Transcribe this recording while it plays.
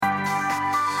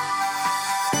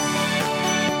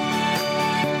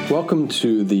Welcome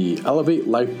to the Elevate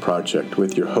Life Project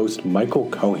with your host, Michael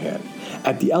Cohan.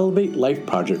 At the Elevate Life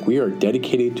Project, we are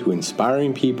dedicated to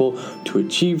inspiring people to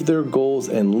achieve their goals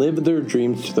and live their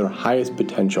dreams to their highest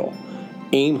potential.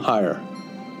 Aim higher.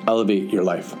 Elevate your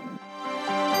life.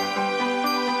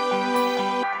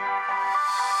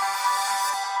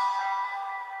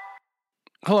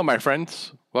 Hello, my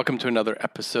friends. Welcome to another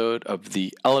episode of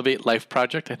the Elevate Life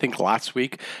Project. I think last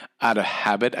week, out of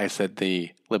habit, I said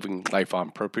the Living Life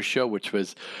on Purpose show, which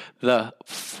was the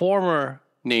former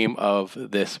name of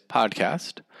this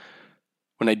podcast.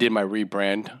 When I did my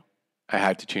rebrand, I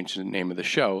had to change the name of the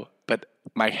show, but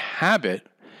my habit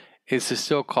is to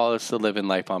still call this the Living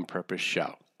Life on Purpose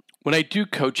show. When I do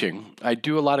coaching, I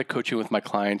do a lot of coaching with my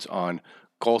clients on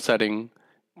goal setting,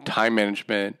 time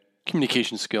management,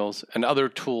 communication skills, and other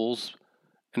tools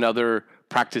and other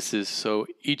practices so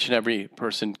each and every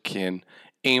person can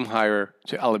aim higher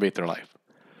to elevate their life.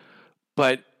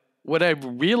 But what I've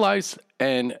realized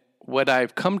and what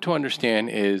I've come to understand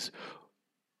is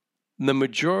the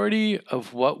majority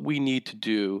of what we need to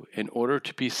do in order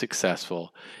to be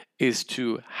successful is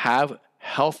to have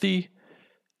healthy,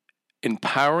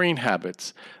 empowering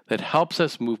habits that helps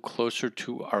us move closer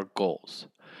to our goals.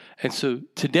 And so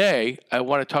today, I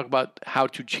want to talk about how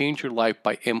to change your life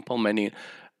by implementing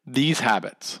these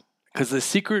habits. Because the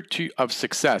secret of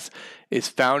success is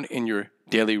found in your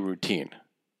daily routine.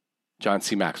 John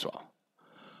C. Maxwell.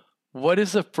 What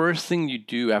is the first thing you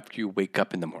do after you wake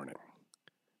up in the morning?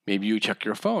 Maybe you check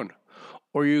your phone,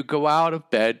 or you go out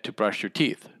of bed to brush your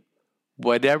teeth.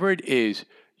 Whatever it is,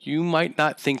 you might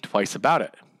not think twice about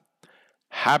it.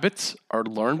 Habits are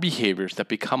learned behaviors that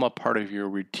become a part of your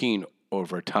routine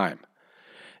over time.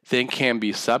 They can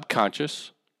be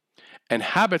subconscious, and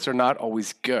habits are not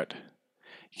always good.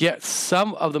 Yet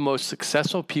some of the most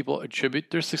successful people attribute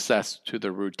their success to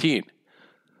their routine.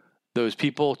 Those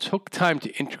people took time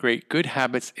to integrate good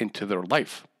habits into their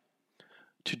life.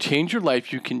 To change your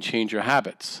life, you can change your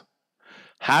habits.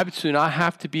 Habits do not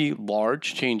have to be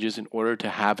large changes in order to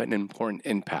have an important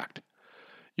impact.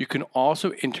 You can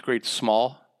also integrate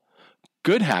small,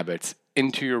 good habits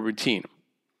into your routine.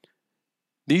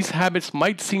 These habits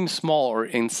might seem small or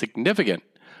insignificant,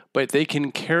 but they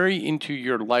can carry into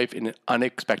your life in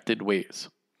unexpected ways.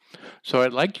 So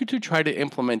I'd like you to try to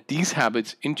implement these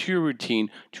habits into your routine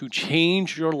to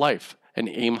change your life and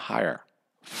aim higher.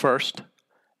 First,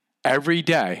 every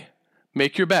day,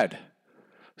 make your bed.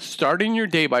 Starting your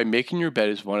day by making your bed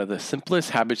is one of the simplest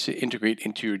habits to integrate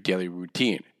into your daily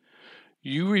routine.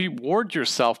 You reward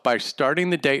yourself by starting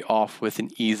the day off with an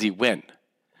easy win.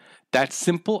 That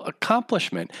simple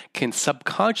accomplishment can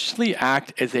subconsciously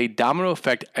act as a domino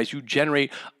effect as you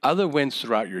generate other wins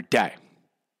throughout your day.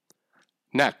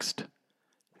 Next,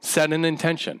 set an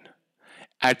intention.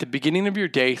 At the beginning of your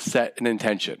day, set an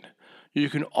intention. You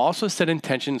can also set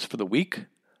intentions for the week,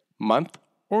 month,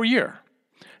 or year.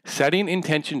 Setting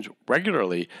intentions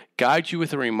regularly guides you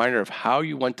with a reminder of how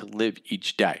you want to live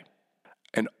each day.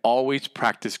 And always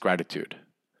practice gratitude.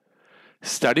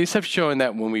 Studies have shown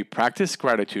that when we practice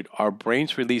gratitude, our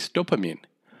brains release dopamine.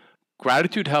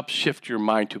 Gratitude helps shift your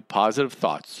mind to positive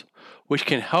thoughts, which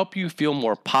can help you feel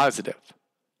more positive.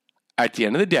 At the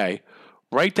end of the day,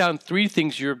 write down 3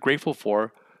 things you're grateful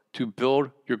for to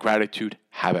build your gratitude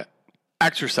habit.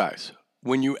 Exercise.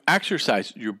 When you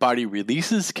exercise, your body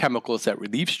releases chemicals that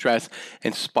relieve stress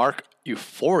and spark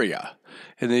euphoria.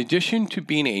 In addition to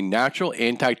being a natural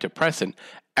antidepressant,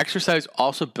 exercise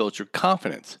also builds your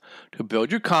confidence. To build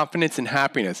your confidence and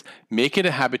happiness, make it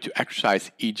a habit to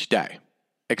exercise each day.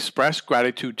 Express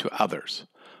gratitude to others.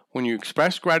 When you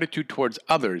express gratitude towards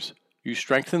others, you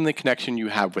strengthen the connection you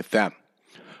have with them.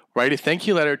 Write a thank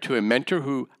you letter to a mentor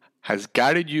who has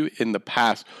guided you in the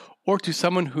past or to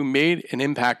someone who made an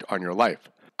impact on your life.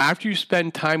 After you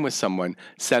spend time with someone,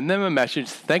 send them a message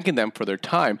thanking them for their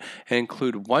time and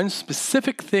include one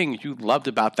specific thing you loved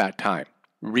about that time.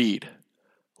 Read.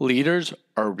 Leaders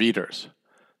are readers.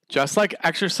 Just like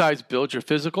exercise builds your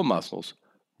physical muscles,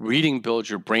 reading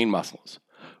builds your brain muscles.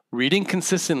 Reading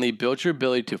consistently builds your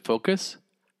ability to focus,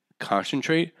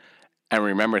 concentrate, and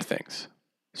remember things.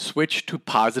 Switch to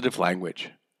positive language.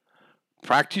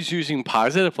 Practice using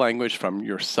positive language from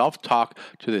your self-talk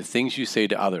to the things you say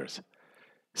to others.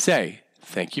 Say,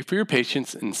 thank you for your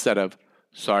patience instead of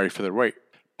sorry for the wait.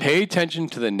 Pay attention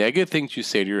to the negative things you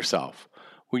say to yourself.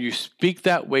 When you speak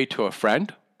that way to a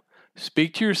friend,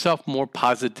 speak to yourself more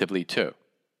positively too.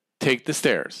 Take the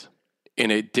stairs.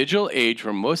 In a digital age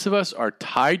where most of us are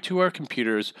tied to our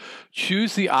computers,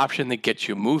 choose the option that gets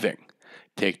you moving.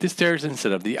 Take the stairs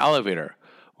instead of the elevator.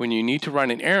 When you need to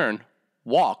run an errand,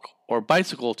 walk or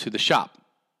bicycle to the shop.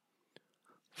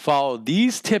 Follow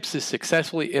these tips to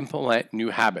successfully implement new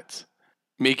habits.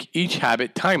 Make each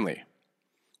habit timely.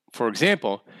 For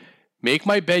example, make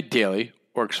my bed daily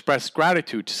or express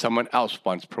gratitude to someone else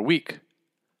once per week.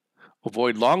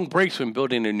 Avoid long breaks when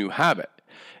building a new habit.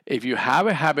 If you have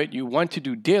a habit you want to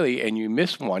do daily and you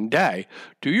miss one day,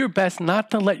 do your best not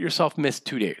to let yourself miss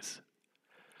 2 days.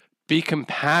 Be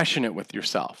compassionate with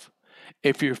yourself.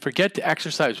 If you forget to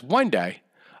exercise one day,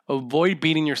 avoid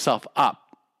beating yourself up.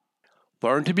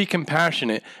 Learn to be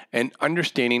compassionate and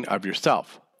understanding of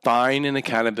yourself. Find an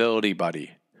accountability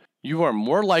buddy. You are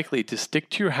more likely to stick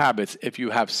to your habits if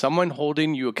you have someone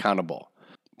holding you accountable.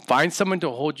 Find someone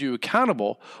to hold you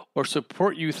accountable or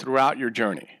support you throughout your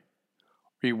journey.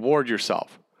 Reward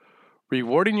yourself.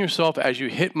 Rewarding yourself as you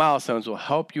hit milestones will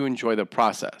help you enjoy the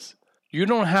process. You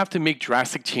don't have to make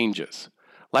drastic changes,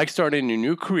 like starting a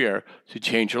new career, to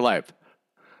change your life.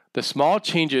 The small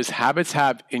changes habits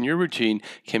have in your routine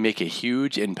can make a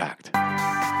huge impact.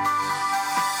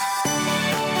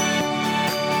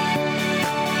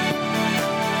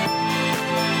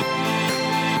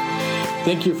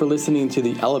 Thank you for listening to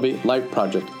the Elevate Life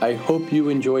Project. I hope you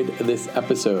enjoyed this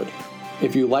episode.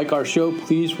 If you like our show,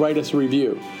 please write us a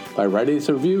review. By writing us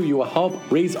a review, you will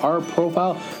help raise our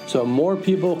profile so more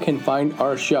people can find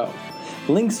our show.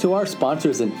 Links to our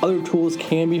sponsors and other tools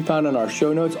can be found in our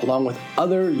show notes, along with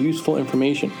other useful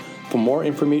information. For more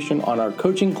information on our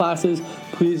coaching classes,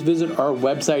 please visit our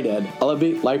website at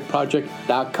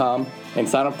elevatelifeproject.com and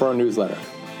sign up for our newsletter.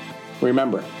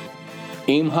 Remember,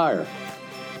 aim higher,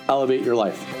 elevate your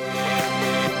life.